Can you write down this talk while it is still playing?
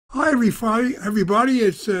Hi, everybody.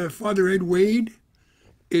 It's Fr.Ed Wade.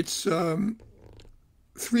 It's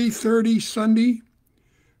 3:30 Sunday,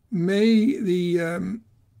 May the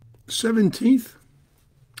 17th,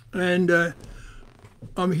 and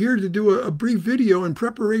I'm here to do a brief video in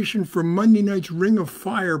preparation for Monday night's Ring of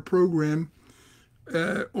Fire program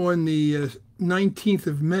on the 19th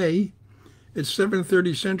of May. It's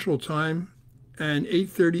 7:30 Central Time and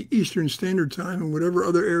 8:30 Eastern Standard Time, and whatever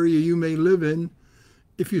other area you may live in,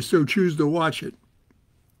 if you so choose to watch it.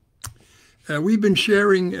 We've been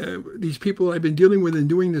sharing these people I've been dealing with in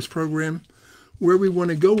doing this program, where we want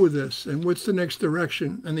to go with this and what's the next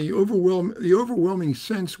direction. And the overwhelming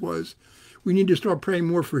sense was we need to start praying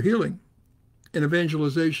more for healing and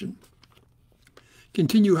evangelization.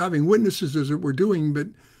 Continue having witnesses as we're doing, but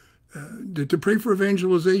to pray for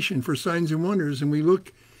evangelization, for signs and wonders. And we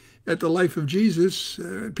look at the life of Jesus.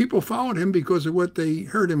 People followed him because of what they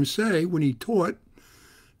heard him say when he taught.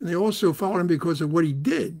 And they also followed him because of what he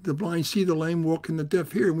did. The blind see, the lame walk, and the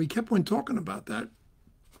deaf hear. And we kept on talking about that.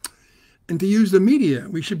 And to use the media,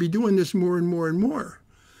 we should be doing this more and more and more.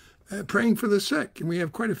 Praying for the sick. And we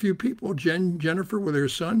have quite a few people. Jennifer with her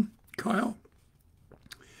son, Kyle.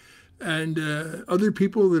 And other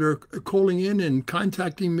people that are calling in and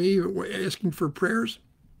contacting me, asking for prayers.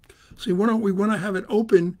 So we want to have it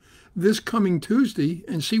open this coming Tuesday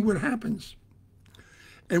and see what happens.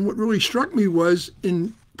 And what really struck me was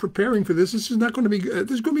in preparing for this, this is going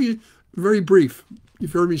to be very brief.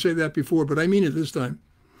 You've heard me say that before, but I mean it this time.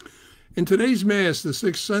 In today's Mass, the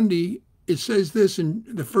sixth Sunday, it says this, in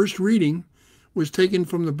the first reading was taken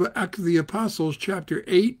from the Acts of the Apostles, chapter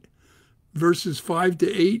 8, verses 5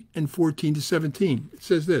 to 8 and 14 to 17. It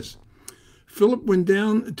says this: Philip went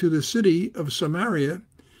down to the city of Samaria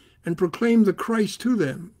and proclaimed the Christ to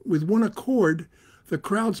them. With one accord, the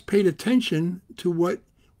crowds paid attention to what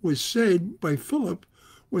was said by Philip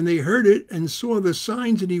when they heard it and saw the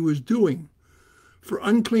signs that he was doing. For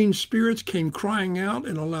unclean spirits came crying out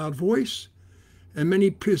in a loud voice, and many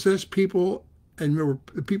possessed people and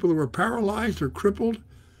the people that were paralyzed or crippled,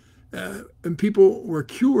 and people were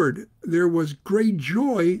cured. There was great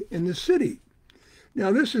joy in the city. Now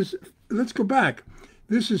let's go back.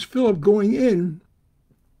 This is Philip going in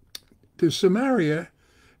to Samaria,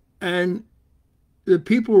 and the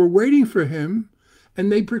people were waiting for him, and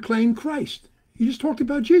they proclaimed Christ. He just talked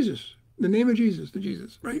about Jesus, the name of Jesus,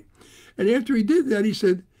 right? And after he did that, he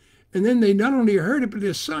said, and then they not only heard it, but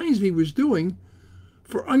the signs that he was doing,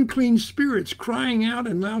 for unclean spirits crying out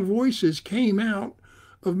in loud voices came out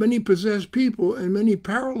of many possessed people, and many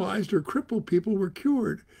paralyzed or crippled people were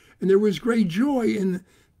cured. And there was great joy in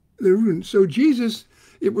the room. So Jesus,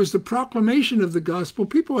 it was the proclamation of the gospel.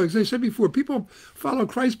 People, as I said before, people follow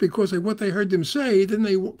Christ because of what they heard them say. Then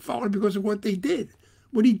they followed because of what they did,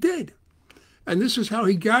 what he did. And this is how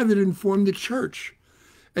he gathered and formed the church.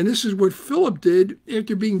 And this is what Philip did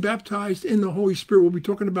after being baptized in the Holy Spirit. We'll be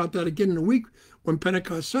talking about that again in a week on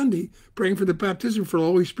Pentecost Sunday, praying for the baptism for the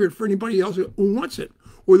Holy Spirit for anybody else who wants it,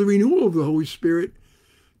 or the renewal of the Holy Spirit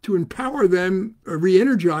to empower them, or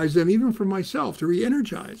re-energize them, even for myself, to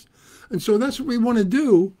re-energize. And so that's what we want to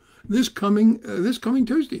do this coming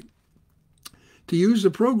Tuesday. To use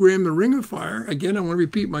the program, the Ring of Fire. Again, I want to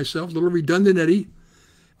repeat myself, a little redundant, Eddie.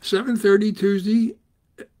 7:30 Tuesday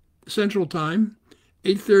Central Time,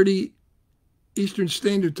 8:30 Eastern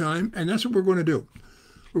Standard Time, and that's what we're going to do.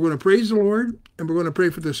 We're going to praise the Lord, and we're going to pray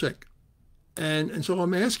for the sick. And so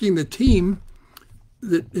I'm asking the team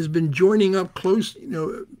that has been joining up close,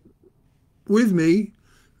 with me.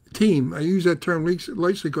 Team, I use that term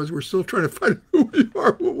lightly because we're still trying to find out who we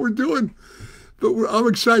are, what we're doing. But I'm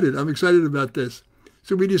excited. I'm excited about this.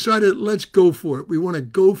 So we decided, let's go for it. We want to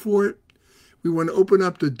go for it. We want to open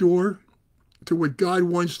up the door to what God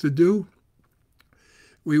wants to do.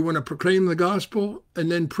 We want to proclaim the gospel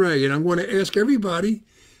and then pray. And I'm going to ask everybody,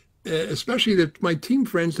 especially my team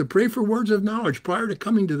friends, to pray for words of knowledge prior to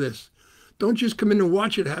coming to this. Don't just come in and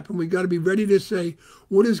watch it happen. We got to be ready to say,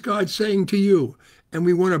 what is God saying to you? And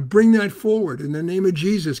we want to bring that forward in the name of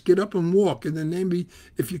Jesus. Get up and walk. In the name of,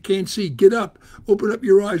 if you can't see, get up, open up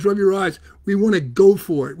your eyes, rub your eyes. We want to go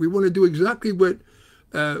for it. We want to do exactly what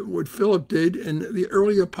Philip did and the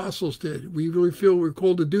early apostles did. We really feel we're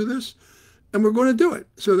called to do this, and we're going to do it.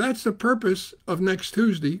 So that's the purpose of next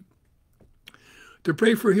Tuesday, to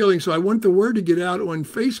pray for healing. So I want the word to get out on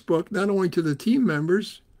Facebook, not only to the team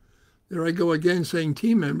members, there I go again saying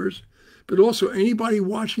team members, but also anybody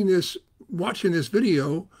watching this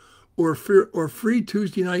video or free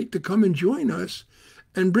Tuesday night to come and join us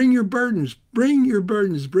and bring your burdens, bring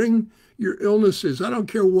your illnesses. I don't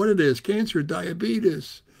care what it is, cancer,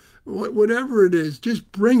 diabetes, whatever it is,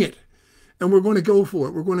 just bring it. And we're going to go for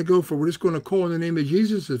it. We're going to go for it. We're just going to call in the name of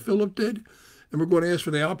Jesus, as Philip did. And we're going to ask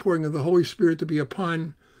for the outpouring of the Holy Spirit to be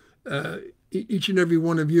upon each and every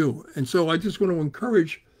one of you. And so I just want to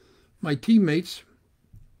encourage my teammates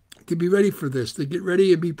to be ready for this, to get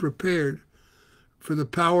ready and be prepared for the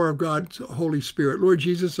power of God's Holy Spirit. Lord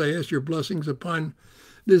Jesus, I ask your blessings upon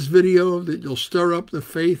this video, that you'll stir up the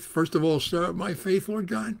faith. First of all, stir up my faith, Lord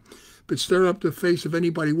God, but stir up the faith of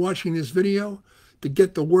anybody watching this video to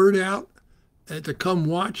get the word out, to come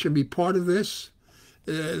watch and be part of this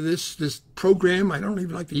program. I don't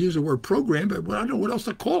even like to use the word program, but I don't know what else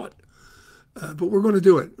to call it. But we're going to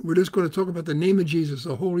do it. We're just going to talk about the name of Jesus,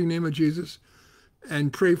 the holy name of Jesus,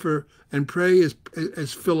 and pray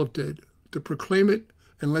as Philip did, to proclaim it,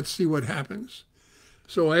 and let's see what happens.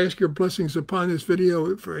 So I ask your blessings upon this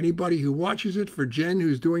video for anybody who watches it, for Jen,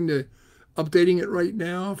 who's doing the updating it right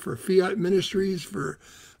now, for Fr.Ed Ministries, for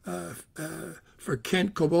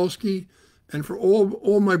Kent Kowalski, and for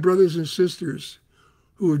all my brothers and sisters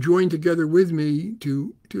who have joined together with me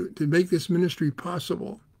to make this ministry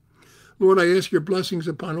possible. Lord, I ask your blessings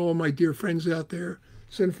upon all my dear friends out there.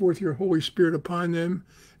 Send forth your Holy Spirit upon them.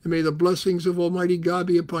 And may the blessings of Almighty God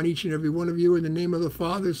be upon each and every one of you. In the name of the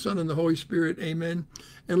Father, Son, and the Holy Spirit. Amen.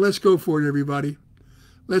 And let's go for it, everybody.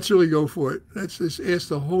 Let's really go for it. Let's just ask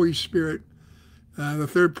the Holy Spirit, the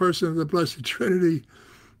third person of the Blessed Trinity,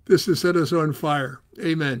 just to set us on fire.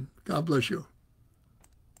 Amen. God bless you.